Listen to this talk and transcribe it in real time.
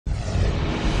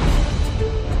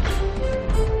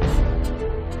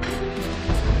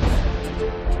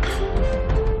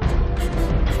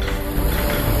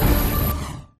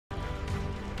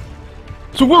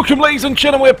So welcome, ladies and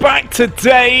gentlemen, we're back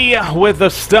today with the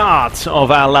start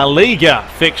of our La Liga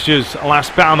fixtures.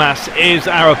 Las Palmas is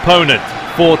our opponent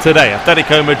for today.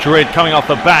 Atletico Madrid coming off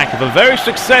the back of a very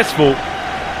successful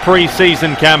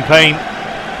pre-season campaign,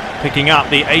 picking up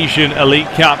the Asian Elite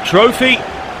Cup trophy.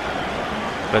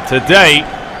 But today,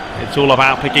 it's all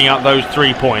about picking up those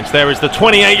 3 points. There is the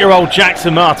 28-year-old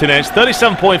Jackson Martinez,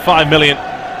 37.5 million,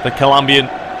 the Colombian,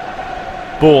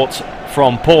 bought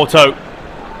from Porto.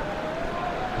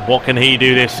 What can he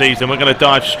do this season? We're going to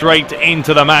dive straight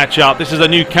into the matchup. This is a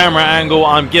new camera angle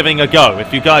I'm giving a go.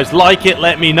 If you guys like it,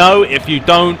 let me know. If you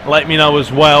don't, let me know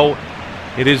as well.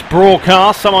 It is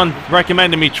broadcast. Someone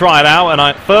recommended me try it out, and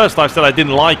at first I said I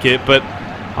didn't like it, but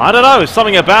I don't know. There's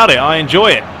something about it. I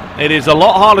enjoy it. It is a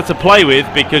lot harder to play with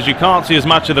because you can't see as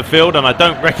much of the field, and I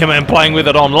don't recommend playing with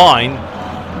it online.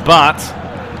 But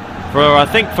I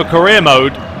think for career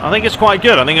mode, I think it's quite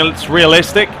good. I think it's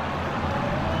realistic,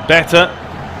 better.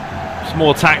 It's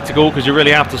more tactical because you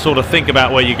really have to sort of think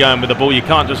about where you're going with the ball. You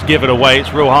can't just give it away.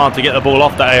 It's real hard to get the ball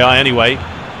off the AI anyway.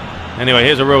 Anyway,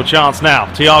 here's a real chance now.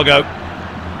 Thiago.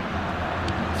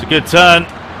 It's a good turn.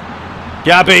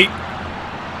 Gabby.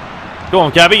 Go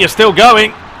on, Gabby. You're still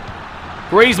going.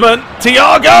 Griezmann.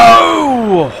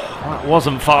 Thiago! That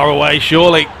wasn't far away,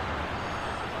 surely.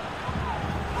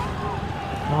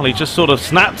 Well, he just sort of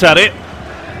snapped at it.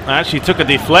 Actually took a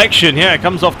deflection. Yeah, it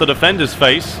comes off the defender's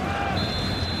face.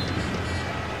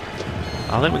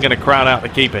 I think we're going to crowd out the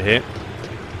keeper here.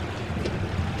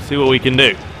 See what we can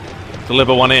do.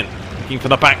 Deliver one in. Looking for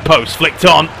the back post. Flicked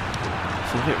on.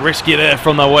 It's a bit risky there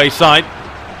from the wayside.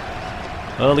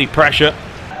 Early pressure.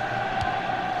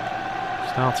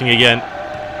 Starting again.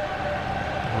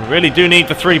 We really do need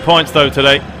the 3 points though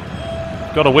today.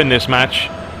 Got to win this match.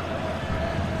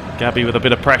 Gabby with a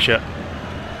bit of pressure.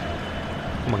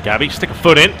 Come on, Gabby. Stick a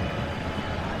foot in.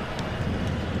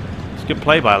 Good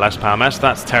play by Las Palmas.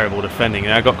 That's terrible defending.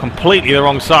 I got completely the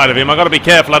wrong side of him. I've got to be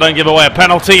careful I don't give away a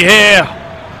penalty here.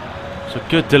 It's a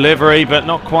good delivery, but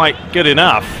not quite good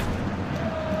enough.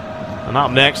 And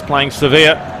up next, playing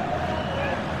Sevilla.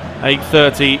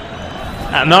 8:30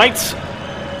 at night.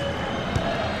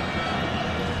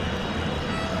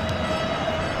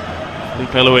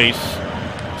 Felipe Luis.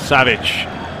 Savage.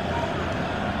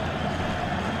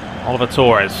 Oliver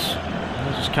Torres.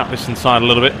 Let's just cut this inside a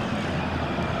little bit.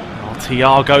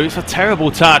 Thiago, it's a terrible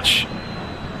touch.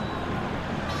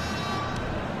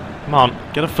 Come on,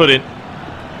 get a foot in.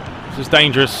 This is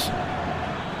dangerous.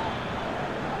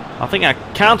 I think our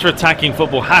counter-attacking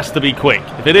football has to be quick.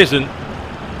 If it isn't,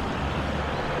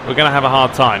 we're going to have a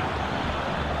hard time.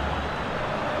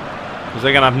 Because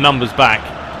they're going to have numbers back.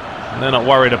 And they're not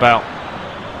worried about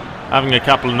having a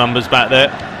couple of numbers back there.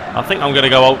 I think I'm going to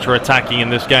go ultra-attacking in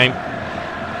this game.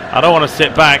 I don't want to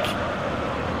sit back.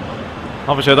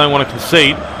 Obviously, I don't want to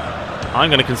concede. I'm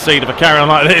going to concede if I carry on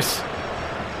like this.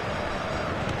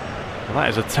 Well, that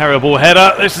is a terrible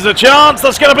header. This is a chance.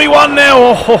 That's going to be 1-0.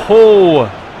 Oh,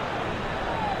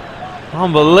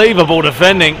 unbelievable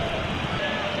defending.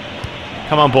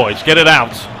 Come on, boys. Get it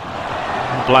out.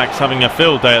 Black's having a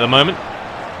field day at the moment.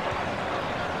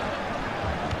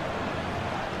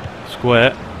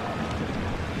 Square.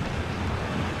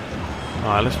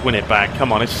 Alright, let's win it back.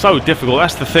 Come on, it's so difficult.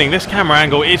 That's the thing. This camera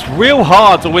angle, it's real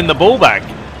hard to win the ball back.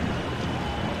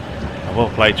 Oh, well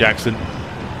played, Jackson.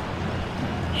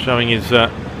 Showing his...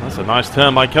 that's a nice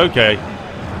turn by Koke.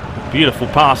 Beautiful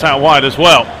pass out wide as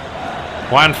well.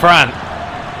 Juan Fran.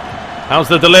 How's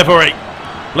the delivery?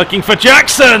 Looking for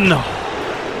Jackson!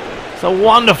 It's a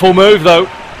wonderful move, though.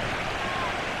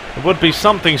 It would be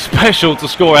something special to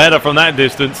score a header from that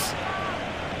distance.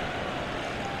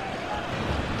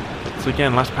 So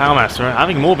again, Las Palmas are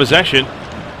having more possession.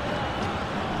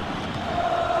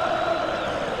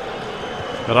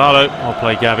 Gerardo, I'll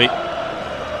play Gabby.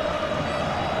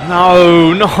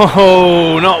 No,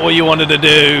 not what you wanted to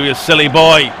do, you silly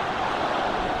boy.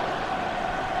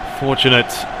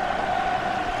 Fortunate.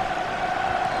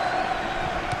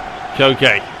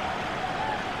 Koke.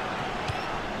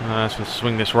 Let's just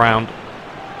swing this round.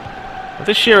 But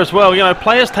this year as well, you know,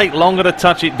 players take longer to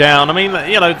touch it down. I mean,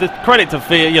 you know, the credit to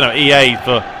EA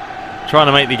for trying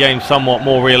to make the game somewhat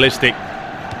more realistic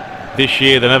this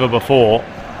year than ever before.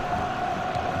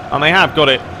 And they have got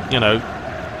it, you know,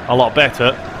 a lot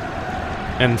better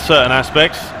in certain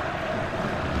aspects.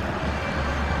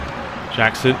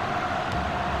 Jackson.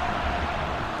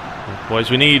 Boys,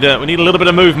 we need a little bit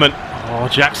of movement. Oh,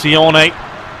 Jaxione.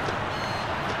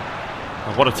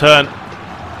 Oh, what a turn.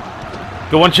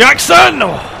 Go on, Jackson!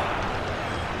 Oh.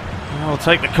 I'll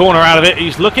take the corner out of it.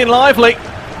 He's looking lively.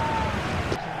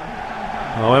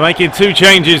 Well, we're making 2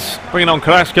 changes, bringing on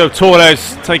Carrasco,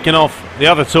 Torres, taking off the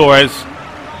other Torres,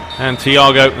 and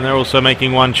Thiago, and they're also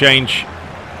making 1 change.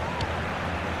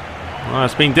 Well,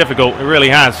 it's been difficult, it really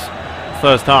has.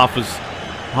 First half was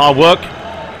hard work.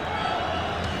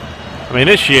 I mean,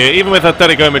 this year, even with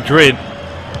Atletico Madrid,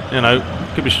 you know,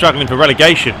 could be struggling for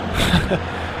relegation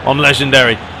on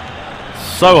Legendary.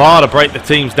 So hard to break the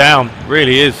teams down,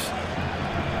 really is.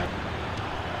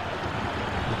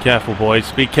 Be careful,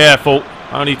 boys, be careful.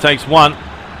 Only takes 1.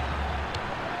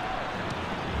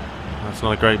 That's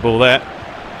not a great ball there.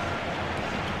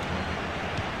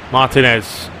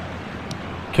 Martinez.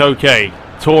 Koke.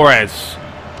 Torres.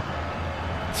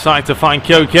 Side to find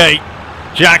Koke.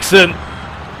 Jackson.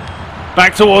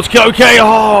 Back towards Koke.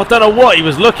 Oh, I don't know what he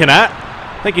was looking at.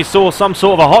 I think he saw some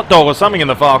sort of a hot dog or something in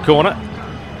the far corner.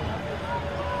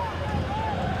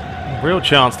 Real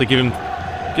chance to give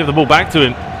the ball back to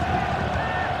him.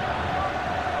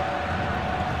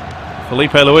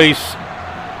 Felipe Luis.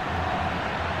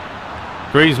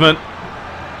 Griezmann.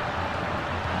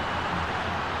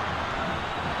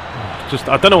 Just,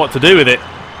 I don't know what to do with it.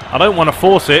 I don't want to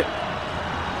force it.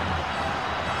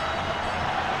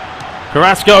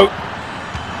 Carrasco.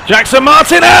 Jackson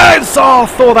Martinez! Oh, I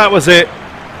thought that was it.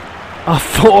 I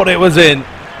thought it was in.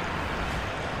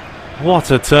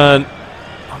 What a turn.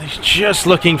 Oh, he's just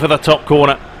looking for the top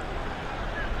corner.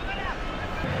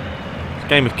 It's a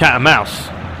game of cat and mouse.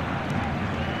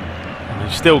 And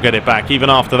they still get it back even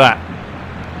after that.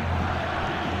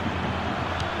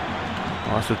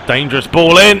 Oh, that's a dangerous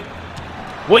ball in.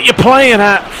 What are you playing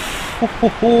at?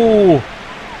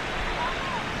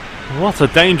 What a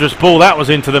dangerous ball that was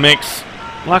into the mix.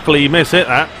 Luckily, you miss it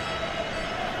that.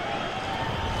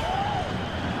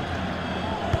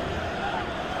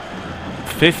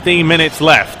 "15 minutes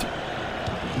left.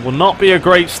 Will not be a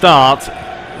great start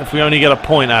if we only get a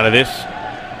point out of this.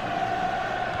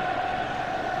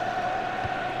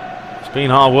 It's been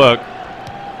hard work.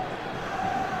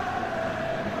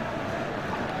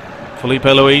 Felipe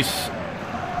Luis,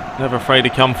 never afraid to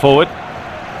come forward.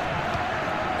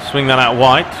 Swing that out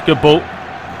wide. Good ball.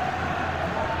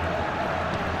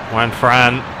 Juan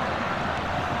Fran.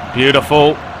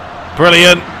 Beautiful.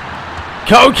 Brilliant.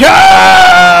 Koke!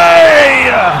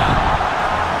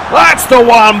 That's the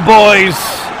one, boys.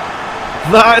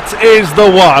 That is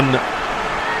the one.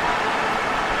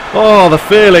 Oh, the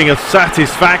feeling of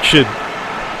satisfaction.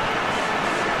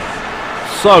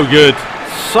 So good.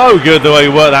 So good the way he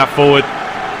worked that forward.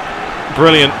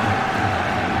 Brilliant.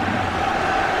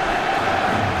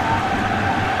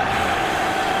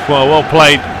 Well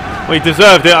played. We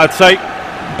deserved it, I'd say.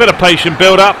 A bit of patient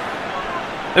build-up.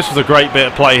 This was a great bit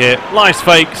of play here. Nice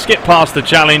fake, skip past the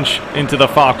challenge into the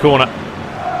far corner.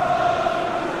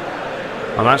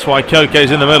 And that's why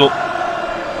Koke's in the middle.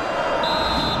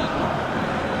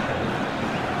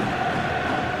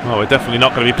 Well, we're definitely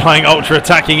not going to be playing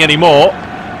ultra-attacking anymore.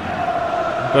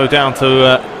 Go down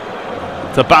to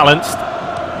balanced.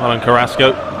 Well done,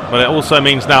 Carrasco. But it also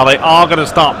means now they are going to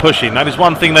start pushing. That is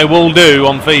one thing they will do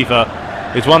on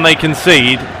FIFA, is when they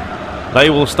concede, they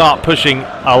will start pushing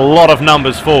a lot of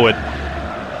numbers forward.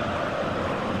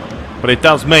 But it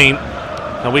does mean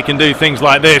that we can do things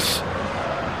like this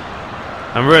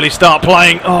and really start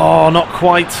playing. Oh, not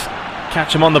quite.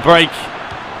 Catch them on the break.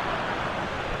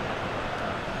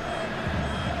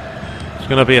 It's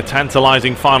going to be a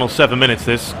tantalising final 7 minutes,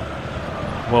 this.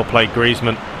 Well played,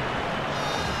 Griezmann.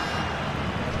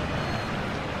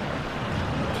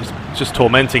 Just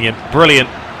tormenting him. Brilliant.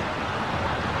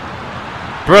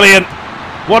 Brilliant.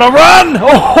 What a run!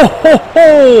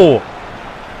 Oh,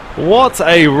 what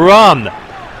a run.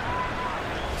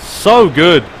 So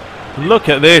good. Look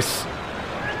at this.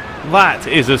 That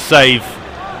is a save.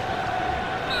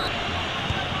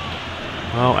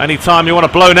 Well, anytime you want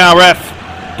to blow now,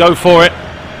 ref, go for it.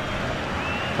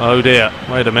 Oh dear.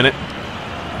 Wait a minute.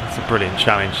 That's a brilliant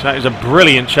challenge. That is a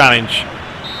brilliant challenge.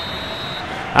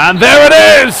 And there it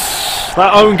is!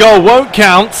 That own goal won't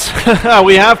count.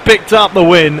 We have picked up the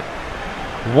win.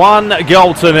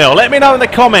 1-0. Let me know in the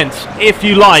comments if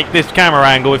you like this camera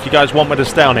angle, if you guys want me to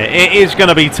stay on it. It is going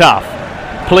to be tough.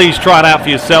 Please try it out for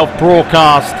yourself.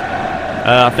 Broadcast.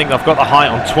 I think I've got the height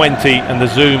on 20 and the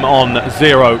zoom on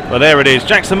 0. But there it is.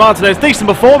 Jackson Martinez, decent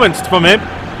performance from him.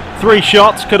 3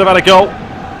 shots, could have had a goal.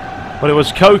 But it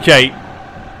was Koke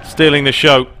stealing the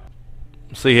show.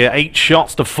 See here, 8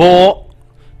 shots to 4.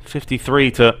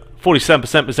 53 to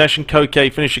 47% possession.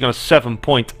 Koke finishing on a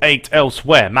 7.8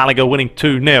 elsewhere. Malaga winning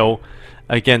 2-0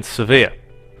 against Sevilla.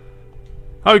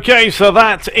 Okay, so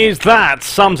that is that.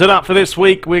 Sums it up for this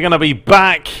week. We're going to be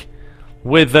back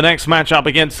with the next matchup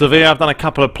against Sevilla. I've done a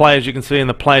couple of players you can see in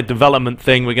the player development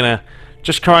thing. We're going to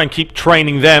just try and keep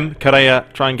training them. Correa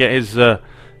try and get his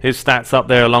stats up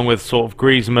there, along with sort of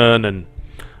Griezmann and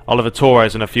Oliver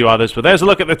Torres and a few others. But there's a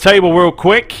look at the table real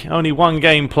quick. Only one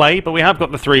game played, but we have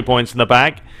got the 3 points in the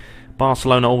bag.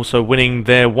 Barcelona also winning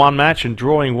their one match and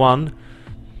drawing one.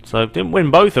 So didn't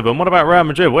win both of them. What about Real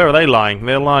Madrid? Where are they lying?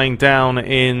 They're lying down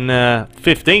in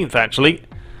 15th, actually.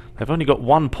 They've only got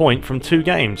 1 point from 2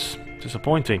 games.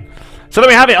 Disappointing. So there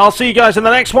we have it. I'll see you guys in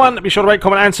the next one. Be sure to rate,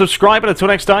 comment and subscribe. And until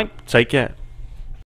next time, take care.